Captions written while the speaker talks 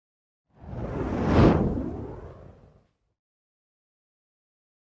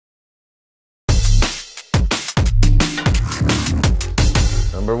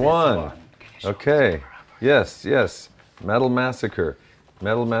Number one. Okay. Yes, yes. Metal Massacre.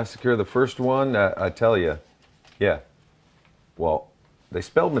 Metal Massacre, the first one, I tell you. Yeah. Well, they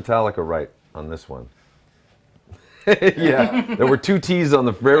spelled Metallica right on this one. Yeah. There were two T's on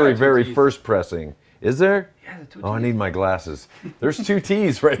the very first pressing. Is there? Yeah, the two T's. Oh, I need my glasses. There's two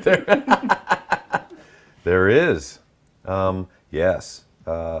T's right there. There is. Yes.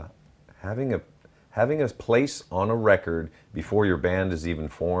 Having a place on a record before your band is even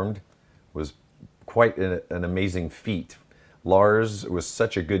formed was quite an amazing feat. Lars was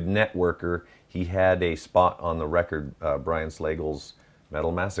such a good networker. He had a spot on the record, Brian Slagle's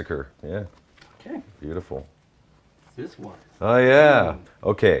Metal Massacre. Yeah. Okay. Beautiful. This one. Oh, yeah.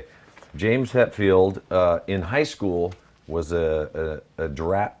 Okay. James Hэтfilд in high school was a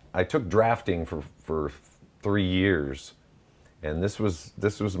draft. I took drafting for 3 years. And this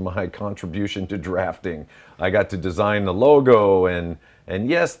was my contribution to drafting. I got to design the logo, and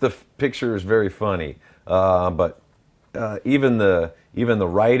yes, the picture is very funny. But even the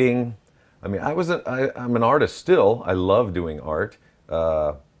writing. I mean, I'm an artist still. I love doing art.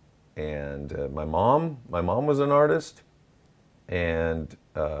 And my mom was an artist, and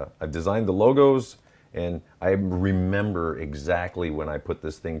I designed the logos. And I remember exactly when I put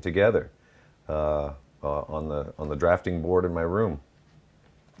this thing together. On the drafting board in my room.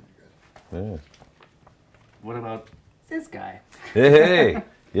 Yeah. What about this guy? Hey,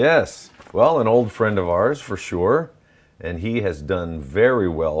 yes. Well, an old friend of ours for sure, and he has done very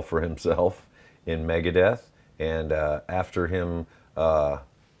well for himself in Megadeth. And after him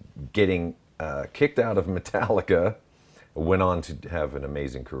getting kicked out of Metallica, went on to have an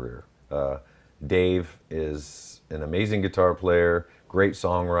amazing career. Dave is an amazing guitar player, great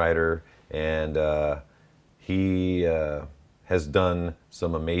songwriter, and he has done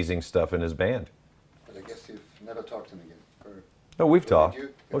some amazing stuff in his band. But I guess you've never talked to him again? Or, no, we've talked. You?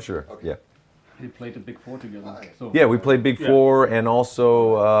 Oh, sure. Okay. Yeah. We played the Big Four together. So. Yeah, we played Big Four, and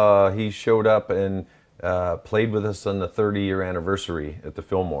also he showed up and played with us on the 30-year anniversary at the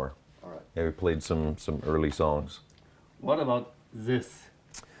Fillmore. All right. Yeah, we played some early songs. What about this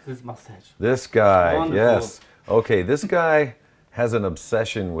mustache? This guy, Wonderful. yes. Okay, this guy has an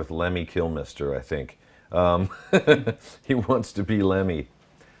obsession with Lemmy Kilmister, I think. He wants to be Lemmy.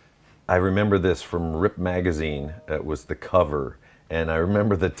 I remember this from Rip Magazine. It was the cover. And I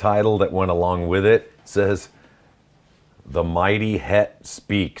remember the title that went along with it says, "The Mighty Het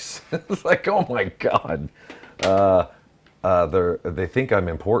Speaks." It's like, oh my God. They think I'm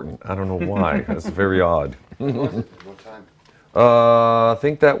important. I don't know why. That's very odd. What was it? What time? I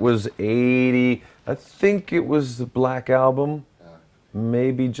think that was 80. I think it was the Black Album.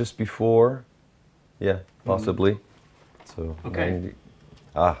 Maybe just before. Yeah, possibly. So, Okay.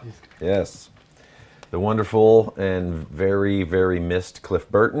 Yes. The wonderful and very missed Cliff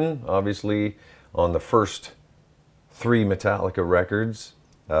Burton, obviously, on the first 3 Metallica records.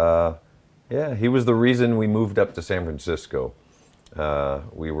 Yeah, he was the reason we moved up to San Francisco.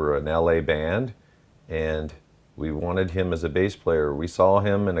 We were an LA band, and we wanted him as a bass player. We saw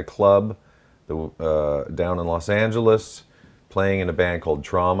him in a club down in Los Angeles, playing in a band called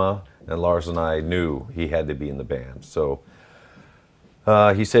Trauma, and Lars and I knew he had to be in the band. So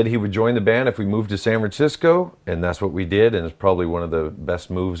he said he would join the band if we moved to San Francisco, and that's what we did, and it's probably one of the best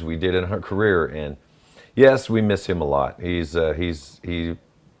moves we did in our career. And yes, we miss him a lot. He's a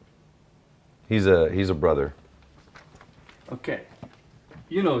brother. Okay.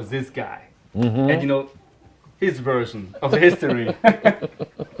 You know this guy. And you know his version of history.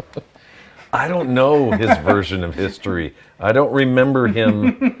 I don't know his version of history. I don't remember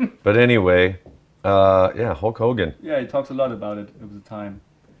him, but anyway, yeah, Hulk Hogan. Yeah, he talks a lot about it at the time.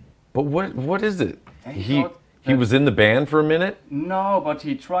 But what is it? He He was in the band for a minute? No, but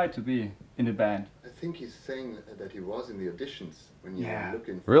he tried to be in the band. I think he's saying that he was in the auditions when you were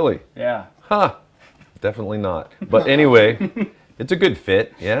looking. Really? Yeah. Huh. Definitely not. But anyway, it's a good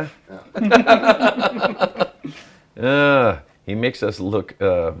fit, yeah? He makes us look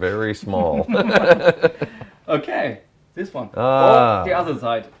very small. Okay, this one. Oh, the other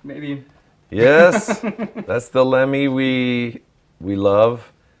side, maybe. Yes, that's the Lemmy we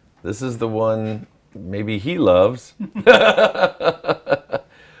love. This is the one maybe he loves.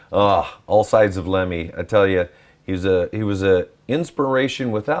 All sides of Lemmy. I tell you, he was a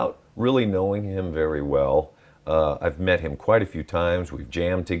inspiration without really knowing him very well. I've met him quite a few times. We've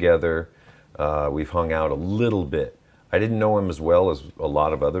jammed together. We've hung out a little bit. I didn't know him as well as a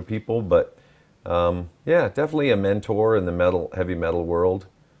lot of other people, but yeah, definitely a mentor in the heavy metal world.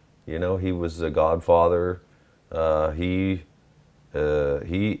 You know, he was a godfather. He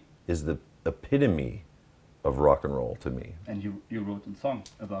is the epitome of rock and roll to me. And you wrote a song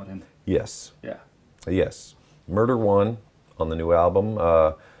about him. Yes. Yeah. Yes. Murder One on the new album.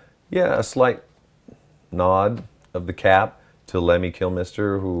 Yeah, a slight nod of the cap to Lemmy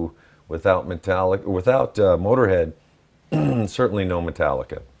Kilmister, who without Motorhead, certainly no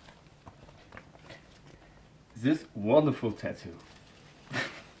Metallica. This wonderful tattoo.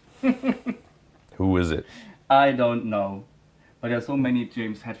 Who is it? I don't know, but there are so many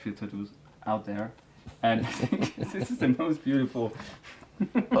James Hetfield tattoos out there, and this is the most beautiful.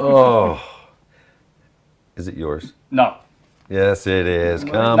 Oh, is it yours? No. Yes, it is.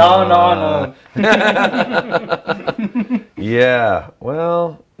 Come no, on. No. Yeah.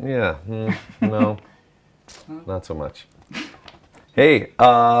 Well, yeah. No, not so much. Hey,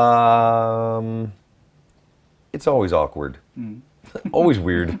 it's always awkward. Always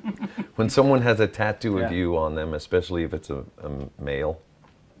weird when someone has a tattoo of you on them, especially if it's a male.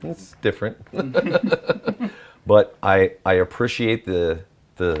 It's different. But I appreciate the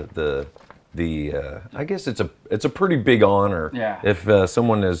I guess it's a pretty big honor if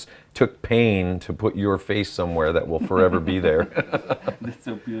someone has took pain to put your face somewhere that will forever be there. That's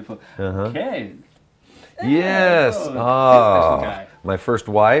so beautiful. Okay. Yes. Oh, Ah, special guy. my first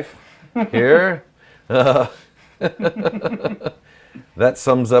wife here. That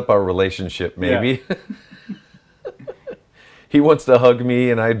sums up our relationship, maybe. Yeah. He wants to hug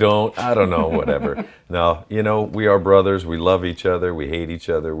me and I don't. I don't know, whatever. No, you know, we are brothers. We love each other. We hate each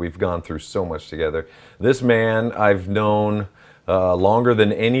other. We've gone through so much together. This man I've known longer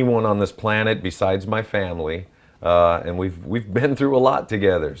than anyone on this planet besides my family. And we've been through a lot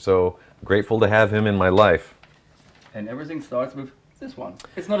together. So grateful to have him in my life. And everything starts with this one.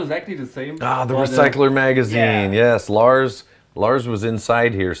 It's not exactly the same. Ah, the Recycler magazine. Yes, Lars was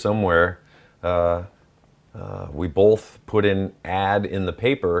inside here somewhere. We both put an ad in the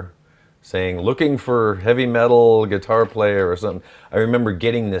paper saying, looking for heavy metal guitar player or something. I remember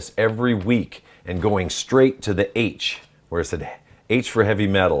getting this every week and going straight to the H, where it said H for heavy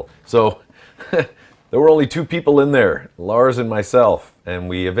metal. So there were only two people in there, Lars and myself, and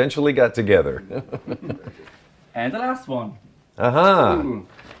we eventually got together. And the last one. Ooh.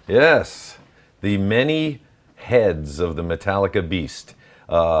 Yes, the many heads of the Metallica beast.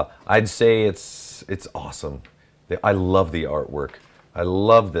 I'd say it's awesome. I love the artwork. I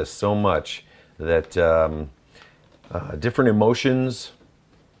love this so much that different emotions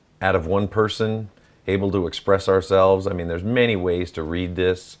out of one person, able to express ourselves. I mean, there's many ways to read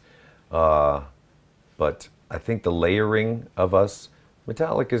this, but I think the layering of us,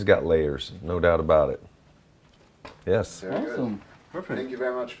 Metallica's got layers, no doubt about it. Yes. Very good. Awesome. Perfect. Thank you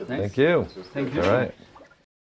very much for this. Thank you. This was Thank good. you. All right.